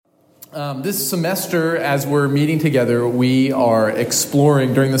This semester, as we're meeting together, we are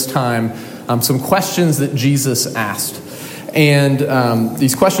exploring during this time some questions that Jesus asked. And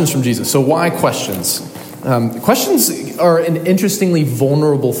these questions from Jesus. So why questions? Questions are an interestingly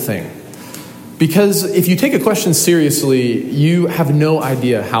vulnerable thing. Because if you take a question seriously, you have no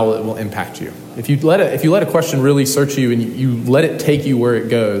idea how it will impact you. If you let a question really search you and you let it take you where it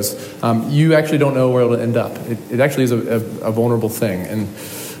goes, you actually don't know where it'll end up. It actually is a vulnerable thing. And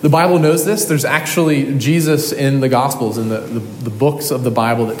the Bible knows this. There's actually Jesus in the Gospels, in the books of the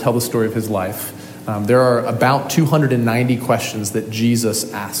Bible that tell the story of his life. There are about 290 questions that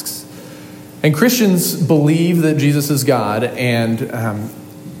Jesus asks. And Christians believe that Jesus is God, and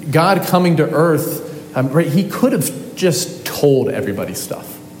God coming to earth, he could have just told everybody stuff.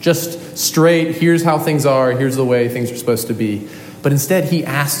 Just straight, here's how things are, here's the way things are supposed to be. But instead, he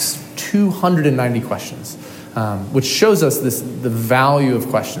asks 290 questions. Which shows us the value of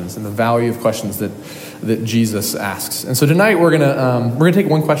questions and the value of questions that Jesus asks. And so tonight we're gonna take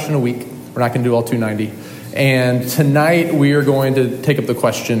one question a week. We're not gonna do all 290. And tonight we are going to take up the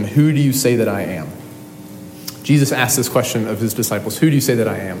question, who do you say that I am? Jesus asked this question of his disciples, who do you say that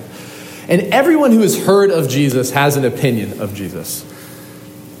I am? And everyone who has heard of Jesus has an opinion of Jesus.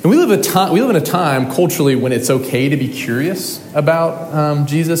 And we live in a time culturally when it's okay to be curious about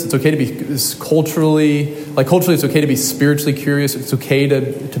Jesus. It's okay to be culturally it's okay to be spiritually curious. It's okay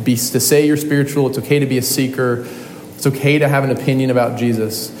to say you're spiritual. It's okay to be a seeker. It's okay to have an opinion about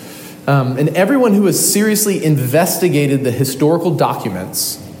Jesus. And everyone who has seriously investigated the historical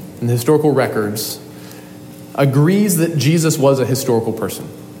documents and the historical records agrees that Jesus was a historical person.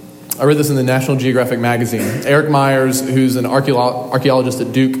 I read this in the National Geographic magazine. Eric Myers, who's an archaeologist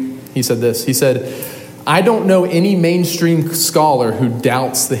at Duke, he said this. He said, I don't know any mainstream scholar who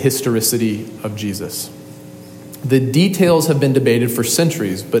doubts the historicity of Jesus. The details have been debated for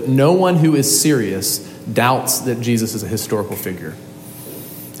centuries, but no one who is serious doubts that Jesus is a historical figure.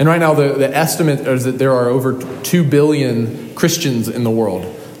 And right now, the estimate is that there are over 2 billion Christians in the world.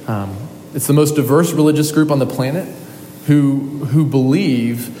 It's the most diverse religious group on the planet who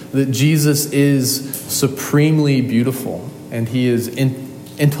believe that Jesus is supremely beautiful and he is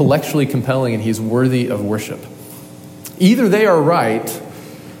intellectually compelling and he's worthy of worship. Either they are right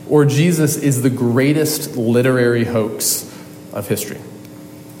or Jesus is the greatest literary hoax of history.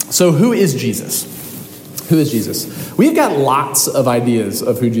 So who is Jesus? Who is Jesus? We've got lots of ideas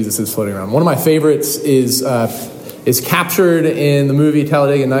of who Jesus is floating around. One of my favorites is captured in the movie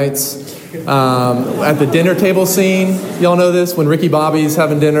Talladega Nights. At the dinner table scene, y'all know this, when Ricky Bobby's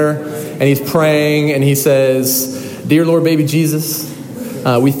having dinner and he's praying and he says, Dear Lord baby Jesus,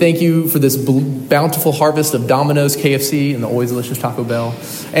 we thank you for this bountiful harvest of Domino's, KFC, and the Always Delicious Taco Bell.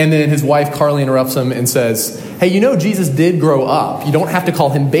 And then his wife Carly interrupts him and says, hey, Jesus did grow up. You don't have to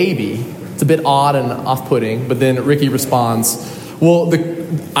call him baby. It's a bit odd and off-putting. But then Ricky responds, well,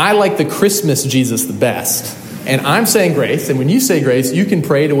 I like the Christmas Jesus the best. And I'm saying grace, and when you say grace, you can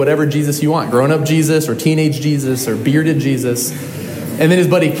pray to whatever Jesus you want. Grown-up Jesus or teenage Jesus or bearded Jesus. And then his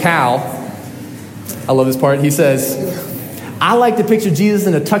buddy Cal, I love this part, he says, I like to picture Jesus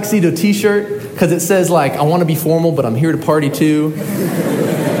in a tuxedo t-shirt because it says I want to be formal, but I'm here to party too.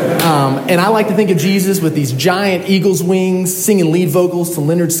 And I like to think of Jesus with these giant eagle's wings, singing lead vocals to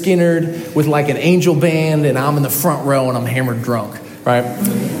Lynyrd Skynyrd with an angel band, and I'm in the front row and I'm hammered drunk. Right?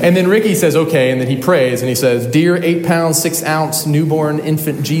 And then Ricky says, okay, and then he prays and he says, Dear 8 pound, 6 ounce newborn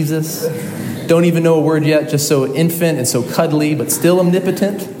infant Jesus, don't even know a word yet, just so infant and so cuddly, but still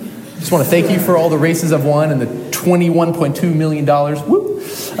omnipotent. Just want to thank you for all the races I've won and the $21.2 million. Woo!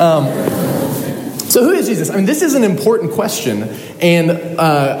 So who is Jesus? This is an important question, and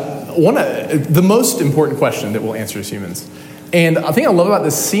the most important question that we'll answer as humans. And the thing I love about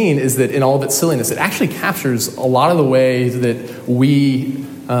this scene is that in all of its silliness, it actually captures a lot of the ways that we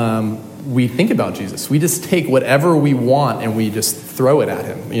think about Jesus. We just take whatever we want and we just throw it at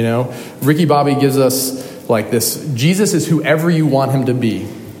him, Ricky Bobby gives us this, Jesus is whoever you want him to be.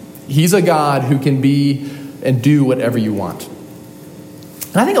 He's a God who can be and do whatever you want.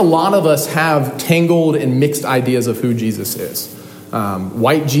 And I think a lot of us have tangled and mixed ideas of who Jesus is.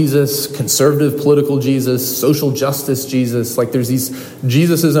 White Jesus, conservative political Jesus, social justice Jesus. There's these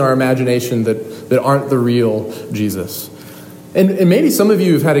Jesuses in our imagination that aren't the real Jesus. And maybe some of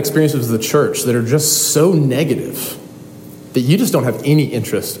you have had experiences with the church that are just so negative that you just don't have any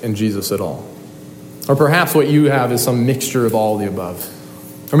interest in Jesus at all. Or perhaps what you have is some mixture of all of the above.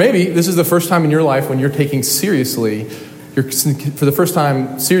 Or maybe this is the first time in your life when you're for the first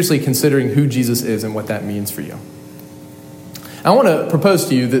time seriously considering who Jesus is and what that means for you. I want to propose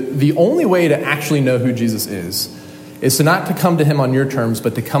to you that the only way to actually know who Jesus is is to not to come to him on your terms,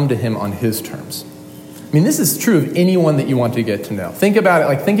 but to come to him on his terms. I mean, this is true of anyone that you want to get to know. Think about it.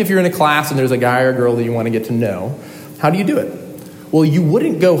 Like, think if you're in a class and there's a guy or girl that you want to get to know. How do you do it? Well, you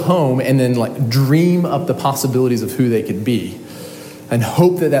wouldn't go home and then dream up the possibilities of who they could be and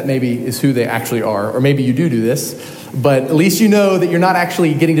hope that maybe is who they actually are. Or maybe you do this, but at least you know that you're not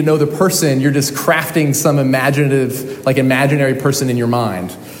actually getting to know the person. You're just crafting some imaginary person in your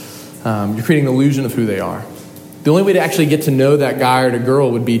mind. You're creating an illusion of who they are. The only way to actually get to know that guy or the girl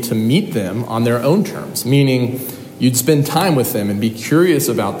would be to meet them on their own terms, meaning you'd spend time with them and be curious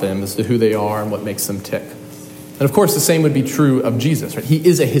about them as to who they are and what makes them tick. And of course, the same would be true of Jesus, right? He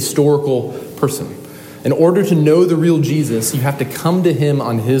is a historical person. In order to know the real Jesus, you have to come to him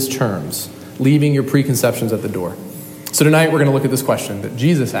on his terms, leaving your preconceptions at the door. So tonight, we're going to look at this question that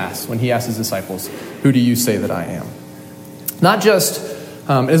Jesus asked when he asked his disciples, who do you say that I am? Not just...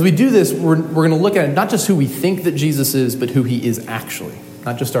 as we do this, we're going to look at not just who we think that Jesus is, but who he is actually.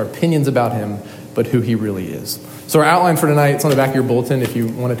 Not just our opinions about him, but who he really is. So our outline for tonight, it's on the back of your bulletin if you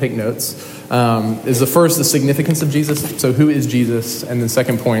want to take notes, is the significance of Jesus. So who is Jesus? And then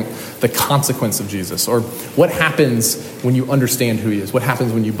second point, the consequence of Jesus. Or what happens when you understand who he is? What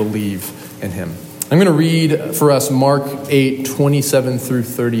happens when you believe in him? I'm going to read for us Mark 8:27 through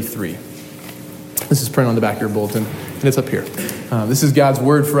 33. This is printed on the back of your bulletin, and it's up here. This is God's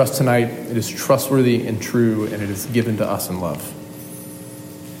word for us tonight. It is trustworthy and true, and it is given to us in love.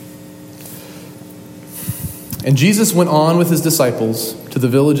 And Jesus went on with his disciples to the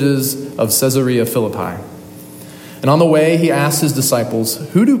villages of Caesarea Philippi. And on the way, he asked his disciples,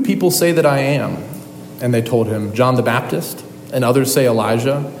 who do people say that I am? And they told him, John the Baptist, and others say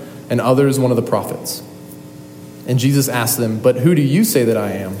Elijah, and others one of the prophets. And Jesus asked them, but who do you say that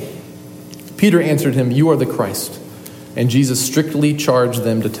I am? Peter answered him, you are the Christ. And Jesus strictly charged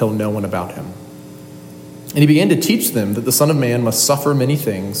them to tell no one about him. And he began to teach them that the Son of Man must suffer many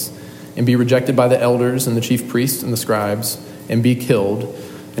things and be rejected by the elders and the chief priests and the scribes and be killed,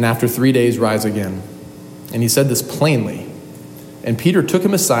 and after 3 days rise again. And he said this plainly. And Peter took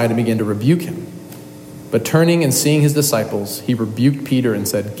him aside and began to rebuke him. But turning and seeing his disciples, he rebuked Peter and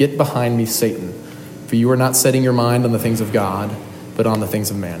said, get behind me, Satan, for you are not setting your mind on the things of God, but on the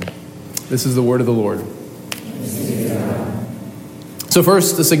things of man. This is the word of the Lord. So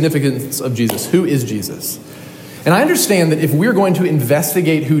first, the significance of Jesus. Who is Jesus? And I understand that if we're going to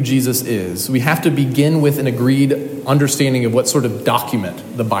investigate who Jesus is, we have to begin with an agreed understanding of what sort of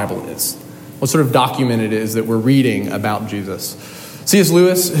document the Bible is. What sort of document it is that we're reading about Jesus. C.S.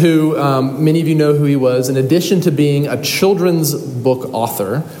 Lewis, who many of you know who he was, in addition to being a children's book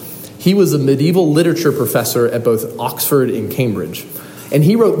author, he was a medieval literature professor at both Oxford and Cambridge. And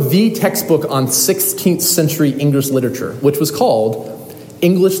he wrote the textbook on 16th century English literature, which was called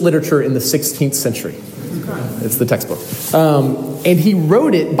English Literature in the 16th Century. It's the textbook. And he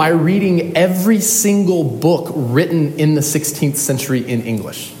wrote it by reading every single book written in the 16th century in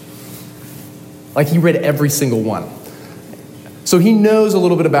English. Like, he read every single one. So he knows a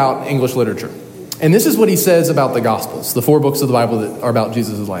little bit about English literature. And this is what he says about the Gospels, the 4 books of the Bible that are about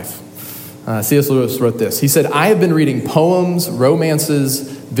Jesus' life. C.S. Lewis wrote this. He said, I have been reading poems, romances,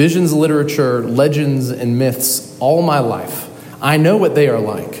 visions literature, legends, and myths all my life. I know what they are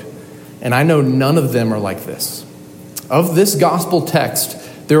like, and I know none of them are like this. Of this gospel text,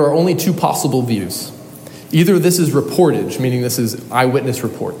 there are only 2 possible views. Either this is reportage, meaning this is eyewitness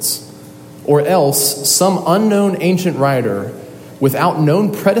reports, or else some unknown ancient writer, without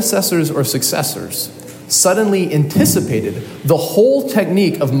known predecessors or successors, suddenly anticipated the whole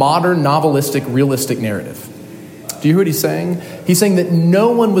technique of modern novelistic realistic narrative. Do you hear what he's saying? He's saying that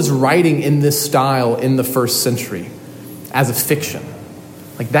no one was writing in this style in the first century as a fiction.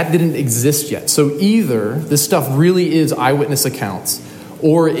 Like, that didn't exist yet. So either this stuff really is eyewitness accounts,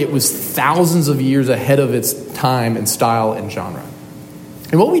 or it was thousands of years ahead of its time and style and genre.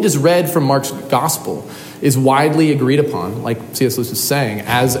 And what we just read from Mark's gospel is widely agreed upon, like C.S. Lewis is saying,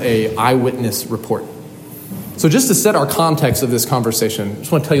 as an eyewitness report. So just to set our context of this conversation, I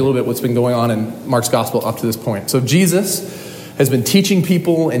just want to tell you a little bit what's been going on in Mark's gospel up to this point. So Jesus has been teaching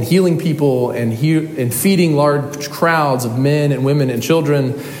people and healing people and feeding large crowds of men and women and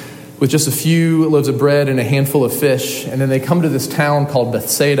children with just a few loaves of bread and a handful of fish. And then they come to this town called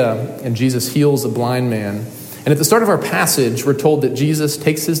Bethsaida, and Jesus heals a blind man. And at the start of our passage, we're told that Jesus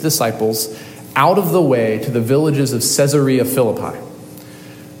takes his disciples out of the way to the villages of Caesarea Philippi,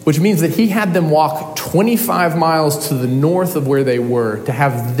 which means that he had them walk 25 miles to the north of where they were to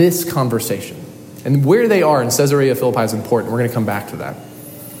have this conversation. And where they are in Caesarea Philippi is important. We're going to come back to that.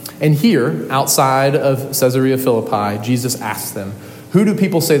 And here, outside of Caesarea Philippi, Jesus asks them, who do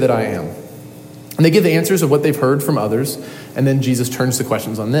people say that I am? And they give the answers of what they've heard from others, and then Jesus turns the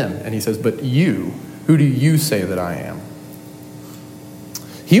questions on them, and he says, but you, who do you say that I am?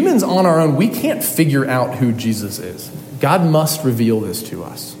 Humans on our own, we can't figure out who Jesus is. God must reveal this to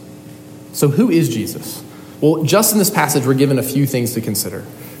us. So who is Jesus? Well, just in this passage, we're given a few things to consider.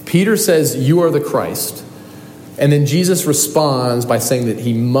 Peter says, you are the Christ. And then Jesus responds by saying that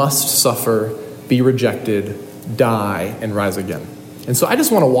he must suffer, be rejected, die, and rise again. And so I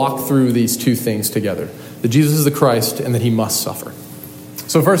just want to walk through these two things together, that Jesus is the Christ and that he must suffer.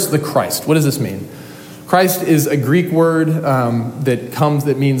 So first, the Christ. What does this mean? Christ is a Greek word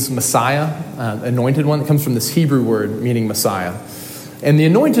that means Messiah, anointed one. It comes from this Hebrew word meaning Messiah. And the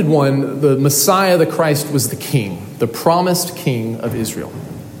anointed one, the Messiah, the Christ, was the king, the promised king of Israel.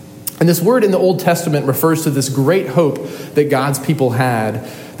 And this word in the Old Testament refers to this great hope that God's people had,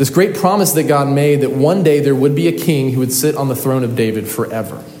 this great promise that God made that one day there would be a king who would sit on the throne of David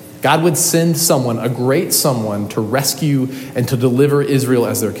forever. God would send someone, a great someone, to rescue and to deliver Israel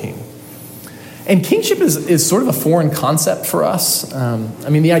as their king. And kingship is sort of a foreign concept for us.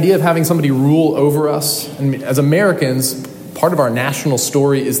 The idea of having somebody rule over us, and as Americans, part of our national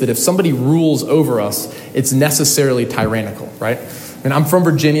story is that if somebody rules over us, it's necessarily tyrannical, right? And I'm from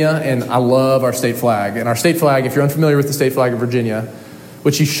Virginia, and I love our state flag. And our state flag, if you're unfamiliar with the state flag of Virginia,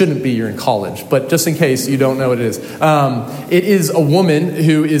 which you shouldn't be, you're in college, but just in case you don't know what it is a woman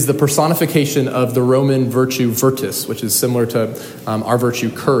who is the personification of the Roman virtue virtus, which is similar to our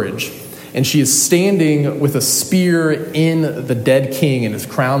virtue courage. And she is standing with a spear in the dead king, and his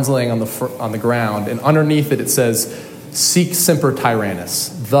crown's laying on the ground. And underneath it says, "Sic semper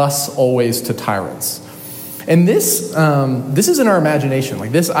tyrannis," thus always to tyrants. And this is in our imagination.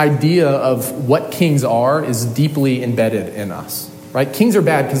 Like, this idea of what kings are is deeply embedded in us, right? Kings are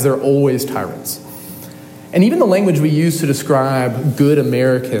bad because they're always tyrants. And even the language we use to describe good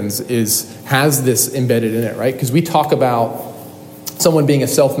Americans has this embedded in it, right? Because we talk about someone being a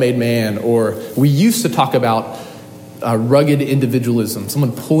self-made man, or we used to talk about rugged individualism,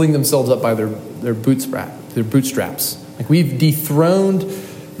 someone pulling themselves up by their bootstraps. Like, we've dethroned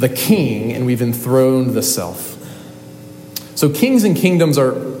the king and we've enthroned the self. So kings and kingdoms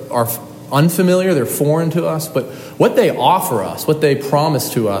are unfamiliar, they're foreign to us, but what they offer us, what they promise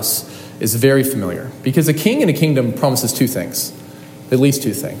to us, is very familiar. Because a king and a kingdom promises two things, at least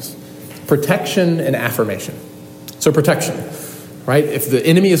two things: protection and affirmation. So protection, right? If the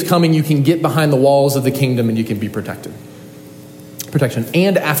enemy is coming, you can get behind the walls of the kingdom and you can be protected. Protection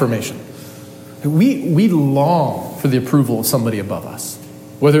and affirmation. We long for the approval of somebody above us,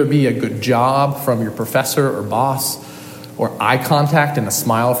 whether it be a good job from your professor or boss, or eye contact and a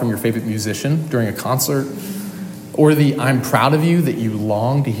smile from your favorite musician during a concert, or the "I'm proud of you" that you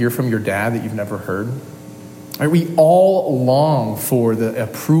long to hear from your dad that you've never heard. Right? We all long for the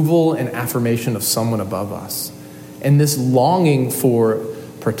approval and affirmation of someone above us. And this longing for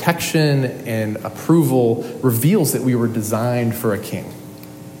protection and approval reveals that we were designed for a king.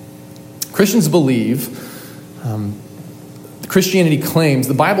 Christians believe, Christianity claims,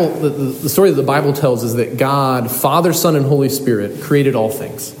 the story that the Bible tells is that God, Father, Son, and Holy Spirit created all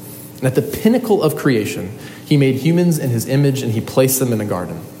things. And at the pinnacle of creation, he made humans in his image and he placed them in a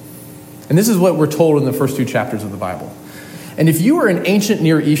garden. And this is what we're told in the first two chapters of the Bible. And if you were an ancient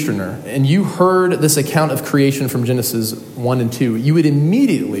Near Easterner and you heard this account of creation from Genesis 1 and 2, you would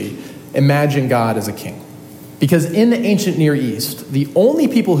immediately imagine God as a king. Because in the ancient Near East, the only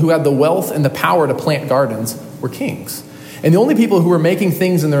people who had the wealth and the power to plant gardens were kings. And the only people who were making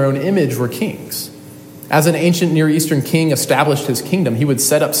things in their own image were kings. As an ancient Near Eastern king established his kingdom, he would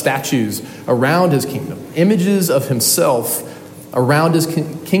set up statues around his kingdom, images of himself around his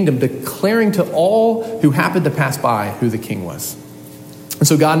kingdom, declaring to all who happened to pass by who the king was. And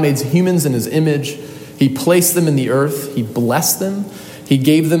so God made humans in his image. He placed them in the earth. He blessed them. He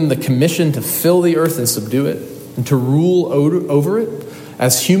gave them the commission to fill the earth and subdue it, and to rule over it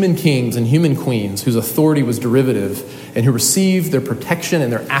as human kings and human queens whose authority was derivative and who received their protection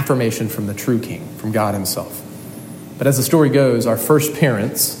and their affirmation from the true king, from God himself. But as the story goes, our first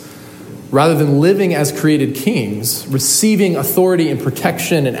parents, rather than living as created kings, receiving authority and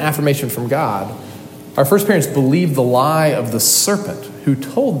protection and affirmation from God, our first parents believed the lie of the serpent who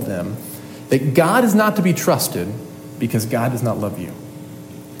told them that God is not to be trusted because God does not love you.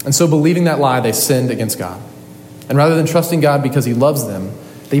 And so, believing that lie, they sinned against God. And rather than trusting God because he loves them,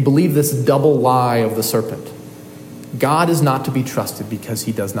 they believe this double lie of the serpent. God is not to be trusted because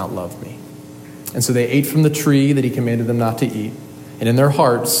he does not love me. And so they ate from the tree that he commanded them not to eat. And in their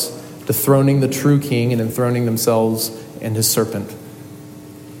hearts, dethroning the true king and enthroning themselves and his serpent,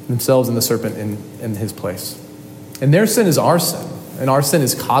 themselves and the serpent in his place. And their sin is our sin. And our sin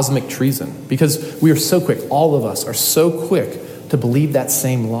is cosmic treason because we are so quick, all of us are so quick to believe that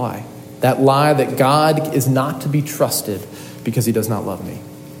same lie. That lie that God is not to be trusted because he does not love me.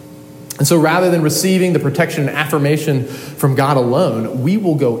 And so rather than receiving the protection and affirmation from God alone, we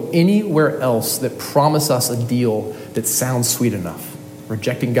will go anywhere else that promise us a deal that sounds sweet enough,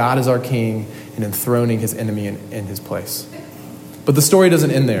 rejecting God as our king and enthroning his enemy in his place. But the story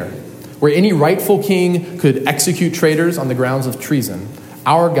doesn't end there. Where any rightful king could execute traitors on the grounds of treason,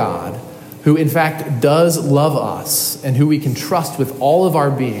 our God, who in fact does love us and who we can trust with all of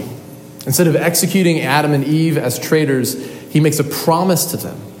our being, instead of executing Adam and Eve as traitors, he makes a promise to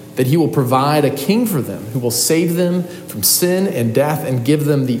them that he will provide a king for them who will save them from sin and death and give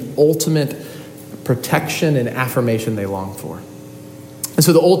them the ultimate protection and affirmation they long for. And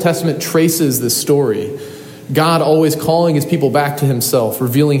so the Old Testament traces this story, God always calling his people back to himself,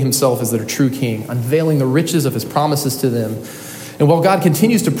 revealing himself as their true king, unveiling the riches of his promises to them. And while God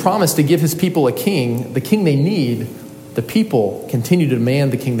continues to promise to give his people a king, the king they need, the people continue to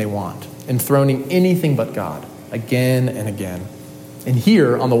demand the king they want, enthroning anything but God again and again. And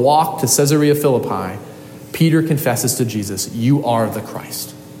here on the walk to Caesarea Philippi, Peter confesses to Jesus, you are the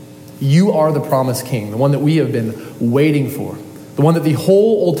Christ. You are the promised king, the one that we have been waiting for. The one that the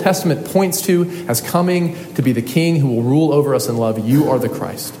whole Old Testament points to as coming to be the king who will rule over us in love. You are the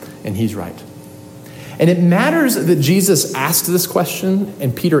Christ. And he's right. And it matters that Jesus asked this question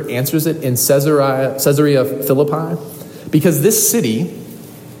and Peter answers it in Caesarea Philippi, because this city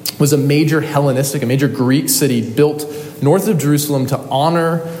was a major Hellenistic, a major Greek city built north of Jerusalem to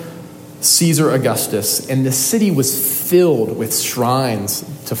honor Caesar Augustus. And the city was filled with shrines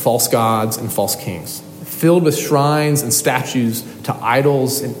to false gods and false kings. Filled with shrines and statues to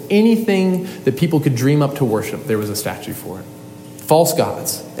idols and anything that people could dream up to worship, there was a statue for it. False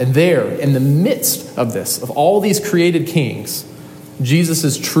gods. And there, in the midst of this, of all these created kings,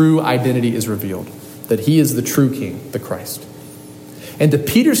 Jesus' true identity is revealed, that he is the true king, the Christ. And to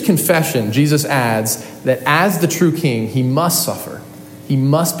Peter's confession, Jesus adds that as the true king, he must suffer, he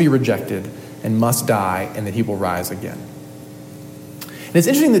must be rejected, and must die, and that he will rise again. And it's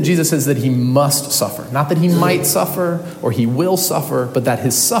interesting that Jesus says that he must suffer. Not that he might suffer or he will suffer, but that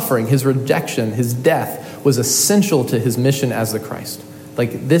his suffering, his rejection, his death was essential to his mission as the Christ.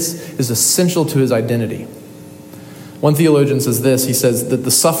 Like this is essential to his identity. One theologian says this, he says that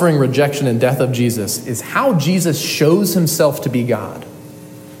the suffering, rejection, and death of Jesus is how Jesus shows himself to be God.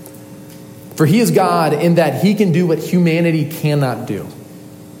 For he is God in that he can do what humanity cannot do.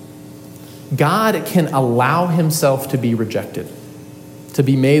 God can allow himself to be rejected, to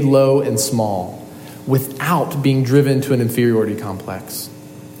be made low and small, without being driven to an inferiority complex.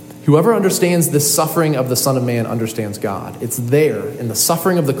 Whoever understands this suffering of the Son of Man understands God. It's there in the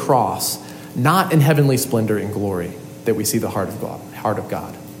suffering of the cross, not in heavenly splendor and glory, that we see the heart of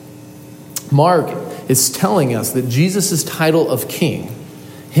God. Mark is telling us that Jesus' title of king,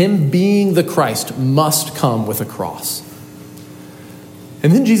 him being the Christ, must come with a cross.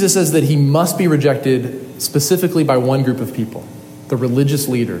 And then Jesus says that he must be rejected specifically by one group of people, the religious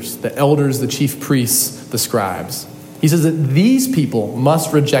leaders, the elders, the chief priests, the scribes. He says that these people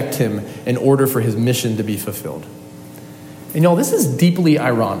must reject him in order for his mission to be fulfilled. And y'all, this is deeply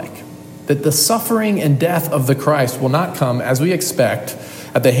ironic, that the suffering and death of the Christ will not come, as we expect,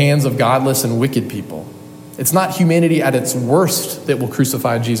 at the hands of godless and wicked people. It's not humanity at its worst that will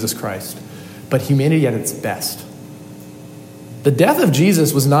crucify Jesus Christ, but humanity at its best. The death of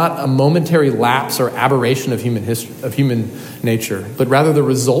Jesus was not a momentary lapse or aberration of human nature, but rather the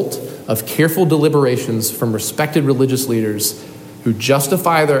result of careful deliberations from respected religious leaders who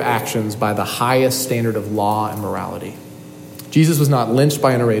justify their actions by the highest standard of law and morality. Jesus was not lynched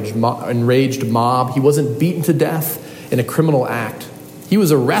by an enraged mob. He wasn't beaten to death in a criminal act. He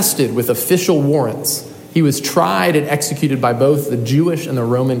was arrested with official warrants. He was tried and executed by both the Jewish and the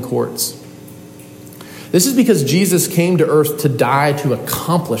Roman courts. This is because Jesus came to earth to die to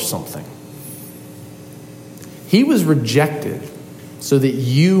accomplish something. He was rejected so that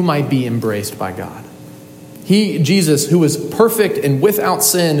you might be embraced by God. Jesus, who was perfect and without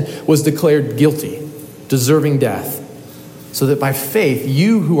sin, was declared guilty, deserving death, so that by faith,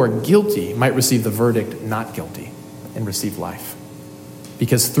 you who are guilty might receive the verdict, not guilty, and receive life.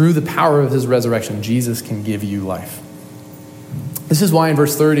 Because through the power of his resurrection, Jesus can give you life. This is why in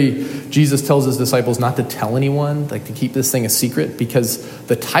verse 30, Jesus tells his disciples not to tell anyone, like to keep this thing a secret, because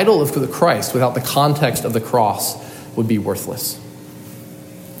the title of the Christ without the context of the cross would be worthless.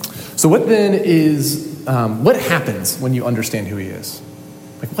 So what then is, what happens when you understand who he is?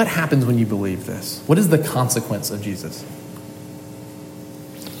 Like what happens when you believe this? What is the consequence of Jesus?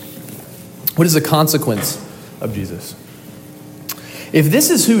 What is the consequence of Jesus? If this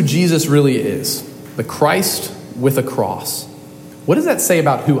is who Jesus really is, the Christ with a cross, what does that say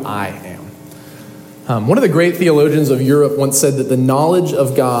about who I am? One of the great theologians of Europe once said that the knowledge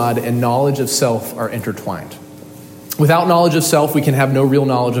of God and knowledge of self are intertwined. Without knowledge of self, we can have no real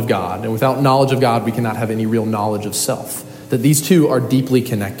knowledge of God. And without knowledge of God, we cannot have any real knowledge of self. That these two are deeply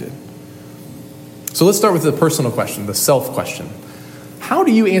connected. So let's start with the personal question, the self question. How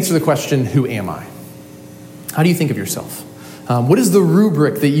do you answer the question, who am I? How do you think of yourself? What is the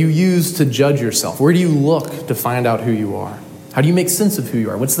rubric that you use to judge yourself? Where do you look to find out who you are? How do you make sense of who you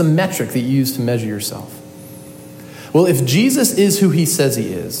are? What's the metric that you use to measure yourself? Well, if Jesus is who he says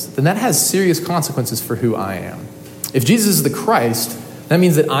he is, then that has serious consequences for who I am. If Jesus is the Christ, that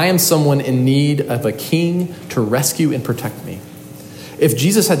means that I am someone in need of a king to rescue and protect me. If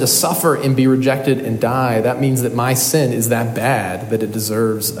Jesus had to suffer and be rejected and die, that means that my sin is that bad that it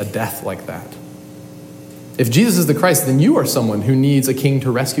deserves a death like that. If Jesus is the Christ, then you are someone who needs a king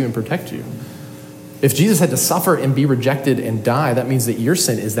to rescue and protect you. If Jesus had to suffer and be rejected and die, that means that your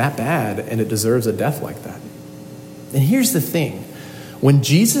sin is that bad and it deserves a death like that. And here's the thing. When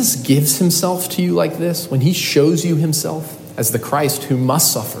Jesus gives himself to you like this, when he shows you himself as the Christ who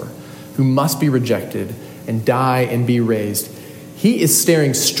must suffer, who must be rejected and die and be raised, he is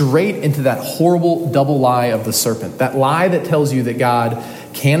staring straight into that horrible double lie of the serpent, that lie that tells you that God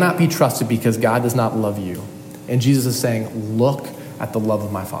cannot be trusted because God does not love you. And Jesus is saying, look at the love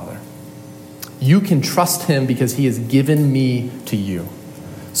of my Father. You can trust him because he has given me to you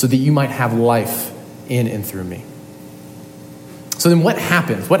so that you might have life in and through me. So then what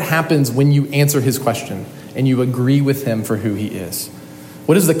happens? What happens when you answer his question and you agree with him for who he is?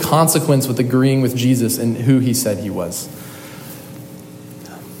 What is the consequence with agreeing with Jesus and who he said he was?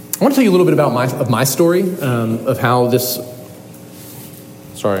 I want to tell you a little bit about my story, of how this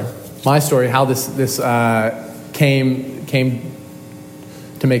came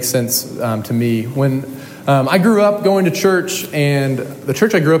to make sense to me. When I grew up going to church, and the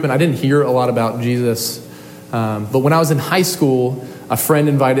church I grew up in, I didn't hear a lot about Jesus. But when I was in high school, a friend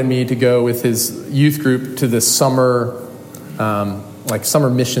invited me to go with his youth group to this summer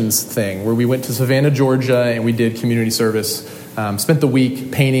missions thing, where we went to Savannah, Georgia, and we did community service. Spent the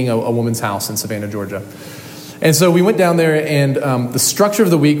week painting a woman's house in Savannah, Georgia. And so we went down there, and the structure of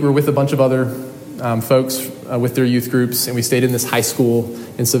the week, we're with a bunch of other folks with their youth groups, and we stayed in this high school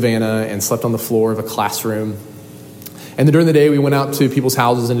in Savannah and slept on the floor of a classroom. And then during the day, we went out to people's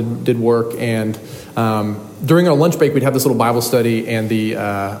houses and did work. And during our lunch break, we'd have this little Bible study, and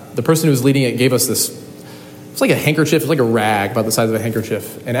the person who was leading it gave us this. It's like a handkerchief. It's like a rag about the size of a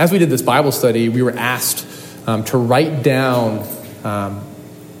handkerchief. And as we did this Bible study, we were asked to write down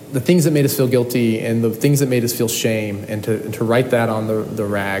the things that made us feel guilty and the things that made us feel shame, and to write that on the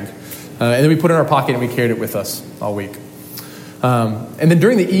rag. And then we put it in our pocket and we carried it with us all week. And then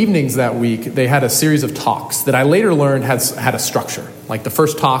during the evenings that week, they had a series of talks that I later learned had a structure. Like the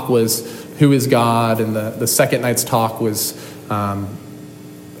first talk was, who is God? And the second night's talk was,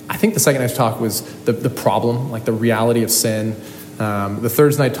 I think the second night's talk was the problem, like the reality of sin. The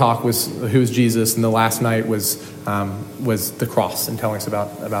third night talk was, who is Jesus? And the last night was the cross, and telling us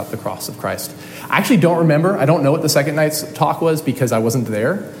about the cross of Christ. I actually don't remember. I don't know what the second night's talk was because I wasn't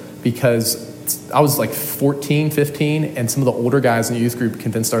there, because I was like 14, 15, and some of the older guys in the youth group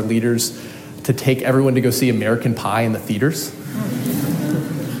convinced our leaders to take everyone to go see American Pie in the theaters.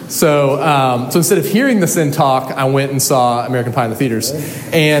 So instead of hearing the sin talk, I went and saw American Pie in the theaters.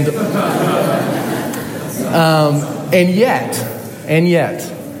 And yet,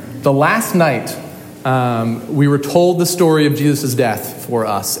 the last night, we were told the story of Jesus' death for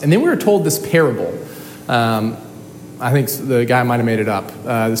us. And then we were told this parable. I think the guy might have made it up.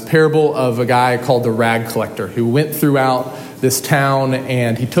 This parable of a guy called the rag collector who went throughout this town,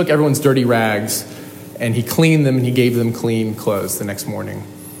 and he took everyone's dirty rags and he cleaned them and he gave them clean clothes the next morning.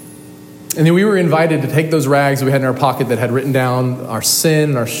 And then we were invited to take those rags that we had in our pocket that had written down our sin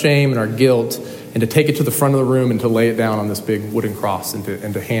and our shame and our guilt, and to take it to the front of the room and to lay it down on this big wooden cross, and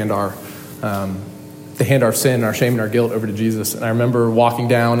to hand our sin, our shame, and our guilt over to Jesus. And I remember walking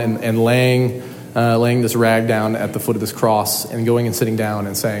down and laying this rag down at the foot of this cross, and going and sitting down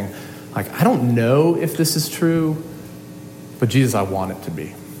and saying, like, I don't know if this is true, but Jesus, I want it to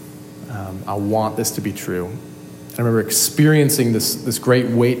be. I want this to be true. I remember experiencing this great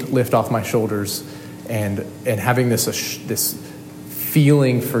weight lift off my shoulders, and having this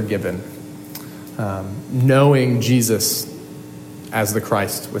feeling forgiven, knowing Jesus as the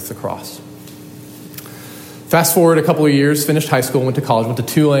Christ with the cross. Fast forward a couple of years, finished high school, went to college, went to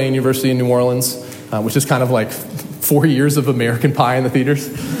Tulane University in New Orleans, which is kind of like 4 years of American Pie in the theaters.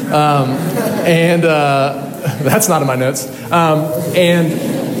 That's not in my notes.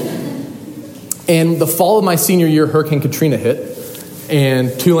 And the fall of my senior year, Hurricane Katrina hit,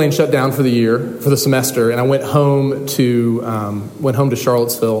 and Tulane shut down for the semester, and I went home to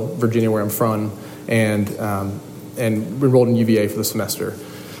Charlottesville, Virginia, where I'm from, and enrolled in UVA for the semester.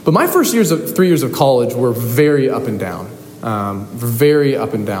 But my first 3 years of college were very up and down, very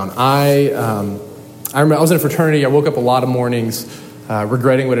up and down. I remember I was in a fraternity. I woke up a lot of mornings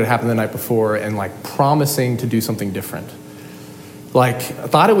regretting what had happened the night before and like promising to do something different. Like I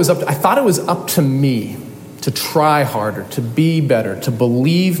thought it was up to me to try harder, to be better, to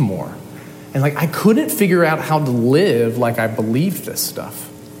believe more. And like I couldn't figure out how to live like I believed this stuff.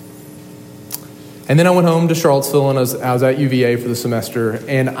 And then I went home to Charlottesville, and I was at UVA for the semester.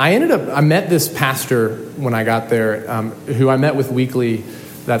 And I met this pastor when I got there, who I met with weekly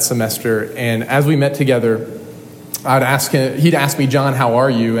that semester. And as we met together, he'd ask me, John, how are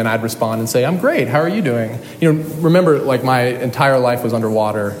you? And I'd respond and say, I'm great. How are you doing? Remember, like my entire life was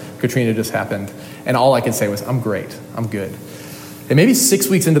underwater. Katrina just happened. And all I could say was, I'm great. I'm good. And maybe 6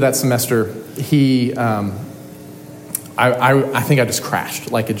 weeks into that semester, I think I just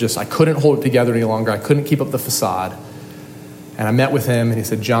crashed. I couldn't hold it together any longer. I couldn't keep up the facade. And I met with him, and he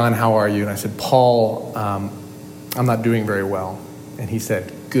said, John, how are you? And I said, Paul, I'm not doing very well. And he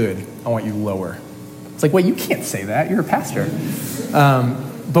said, good. I want you lower. It's like, wait, you can't say that. You're a pastor.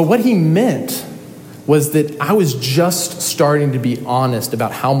 But what he meant was that I was just starting to be honest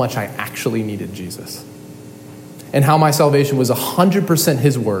about how much I actually needed Jesus. And how my salvation was 100%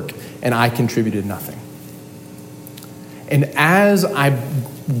 his work, and I contributed nothing. And as I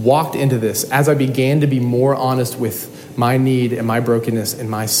walked into this, as I began to be more honest with my need and my brokenness and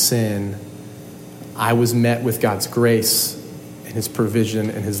my sin, I was met with God's grace and his provision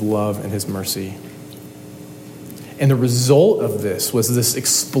and his love and his mercy. And the result of this was this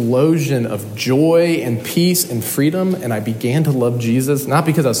explosion of joy and peace and freedom, and I began to love Jesus, not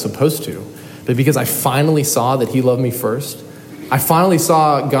because I was supposed to, but because I finally saw that he loved me first. I finally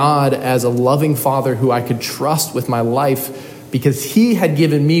saw God as a loving Father who I could trust with my life because he had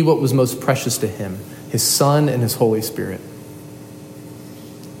given me what was most precious to him, his Son and his Holy Spirit.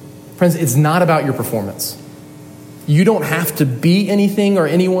 Friends, it's not about your performance. You don't have to be anything or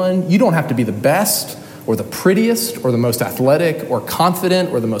anyone. You don't have to be the best or the prettiest or the most athletic or confident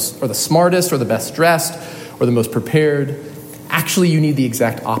or the smartest or the best dressed or the most prepared. Actually, you need the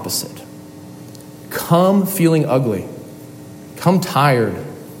exact opposite. Come feeling ugly. Come tired,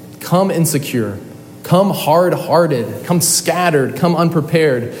 come insecure, come hard-hearted, come scattered, come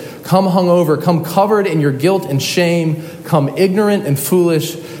unprepared, come hungover, come covered in your guilt and shame, come ignorant and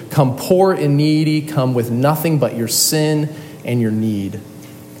foolish, come poor and needy, come with nothing but your sin and your need.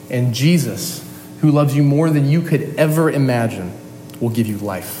 And Jesus, who loves you more than you could ever imagine, will give you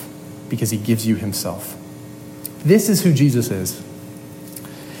life because he gives you himself. This is who Jesus is.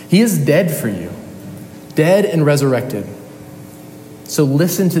 He is dead for you, dead and resurrected. So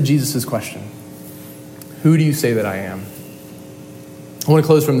listen to Jesus' question. Who do you say that I am? I want to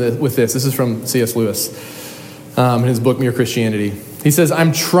close with this. This is from C.S. Lewis in his book, Mere Christianity. He says,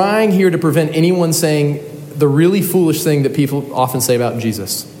 I'm trying here to prevent anyone saying the really foolish thing that people often say about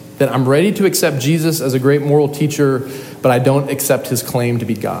Jesus, that I'm ready to accept Jesus as a great moral teacher, but I don't accept his claim to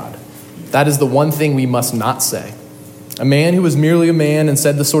be God. That is the one thing we must not say. A man who was merely a man and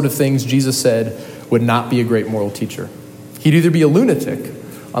said the sort of things Jesus said would not be a great moral teacher. He'd either be a lunatic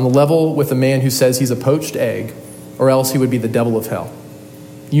on the level with a man who says he's a poached egg, or else he would be the devil of hell.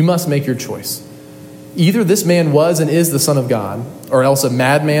 You must make your choice. Either this man was and is the Son of God, or else a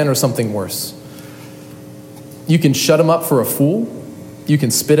madman or something worse. You can shut him up for a fool, you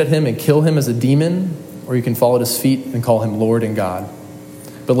can spit at him and kill him as a demon, or you can fall at his feet and call him Lord and God.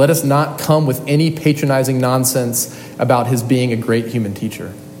 But let us not come with any patronizing nonsense about his being a great human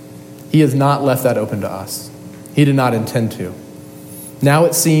teacher. He has not left that open to us. He did not intend to. Now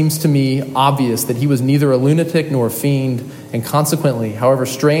it seems to me obvious that he was neither a lunatic nor a fiend, and consequently, however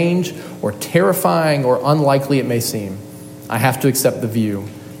strange or terrifying or unlikely it may seem, I have to accept the view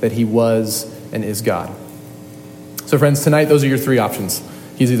that he was and is God. So friends, tonight those are your three options.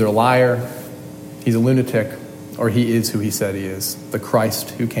 He's either a liar, he's a lunatic, or he is who he said he is, the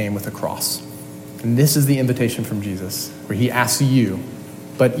Christ who came with a cross. And this is the invitation from Jesus, where he asks you,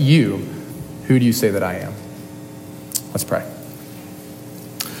 but you, who do you say that I am? Let's pray.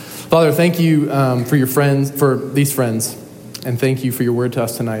 Father, thank you for your friends, for these friends, and thank you for your word to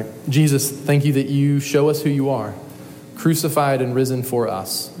us tonight. Jesus, thank you that you show us who you are, crucified and risen for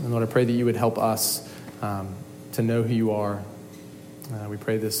us. And Lord, I pray that you would help us to know who you are. We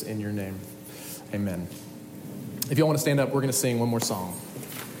pray this in your name. Amen. If you all want to stand up, we're going to sing one more song.